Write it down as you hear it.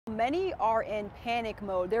many are in panic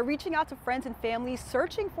mode. They're reaching out to friends and families,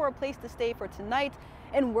 searching for a place to stay for tonight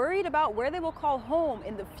and worried about where they will call home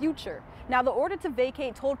in the future. Now, the order to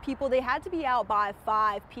vacate told people they had to be out by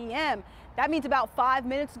 5 p.m. That means about 5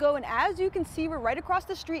 minutes ago. And as you can see, we're right across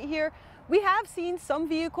the street here. We have seen some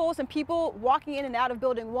vehicles and people walking in and out of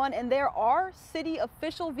Building 1, and there are city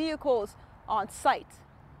official vehicles on site.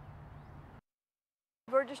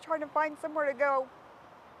 We're just trying to find somewhere to go.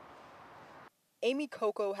 Amy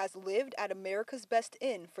Coco has lived at America's Best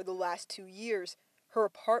Inn for the last 2 years. Her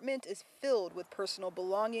apartment is filled with personal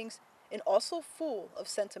belongings and also full of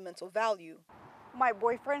sentimental value. My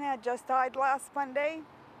boyfriend had just died last Monday,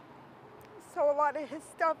 so a lot of his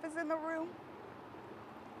stuff is in the room.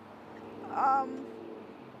 I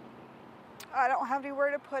don't have anywhere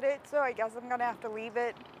to put it, so I guess I'm gonna have to leave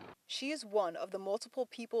it. She is one of the multiple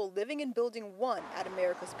people living in Building 1 at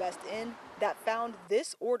America's Best Inn that found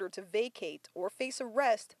this order to vacate or face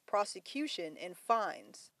arrest, prosecution, and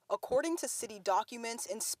fines. According to city documents,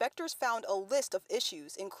 inspectors found a list of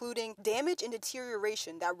issues, including damage and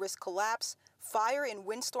deterioration that risk collapse, fire and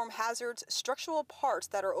windstorm hazards, structural parts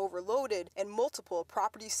that are overloaded, and multiple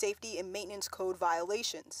property safety and maintenance code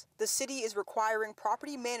violations. The city is requiring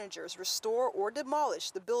property managers restore or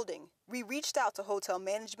demolish the building. We reached out to hotel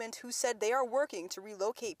management, who said they are working to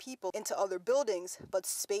relocate people into other buildings, but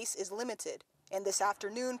space is limited. And this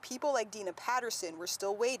afternoon, people like Dina Patterson were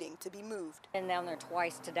still waiting to be moved. Been down there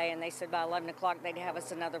twice today, and they said by 11 o'clock they'd have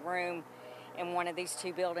us another room in one of these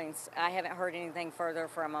two buildings. I haven't heard anything further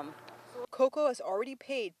from them. Coco has already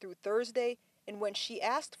paid through Thursday, and when she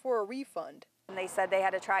asked for a refund, And they said they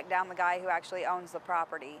had to track down the guy who actually owns the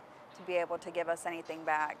property to be able to give us anything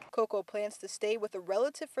back. Coco plans to stay with a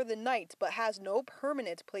relative for the night, but has no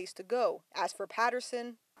permanent place to go. As for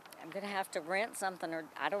Patterson, I'm going to have to rent something, or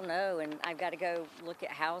I don't know, and I've got to go look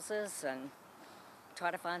at houses and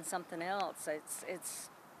try to find something else.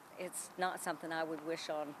 It's not something I would wish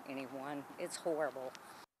on anyone. It's horrible.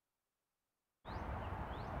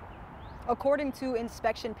 according to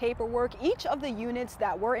inspection paperwork, each of the units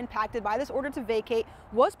that were impacted by this order to vacate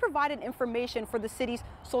was provided information for the city's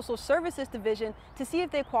social services division to see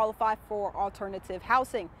if they qualify for alternative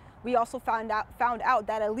housing. We also found out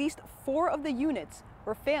that at least 4 of the units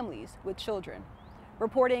were families with children.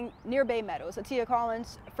 Reporting near Bay Meadows, Atia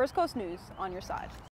Collins, First Coast News, on your side.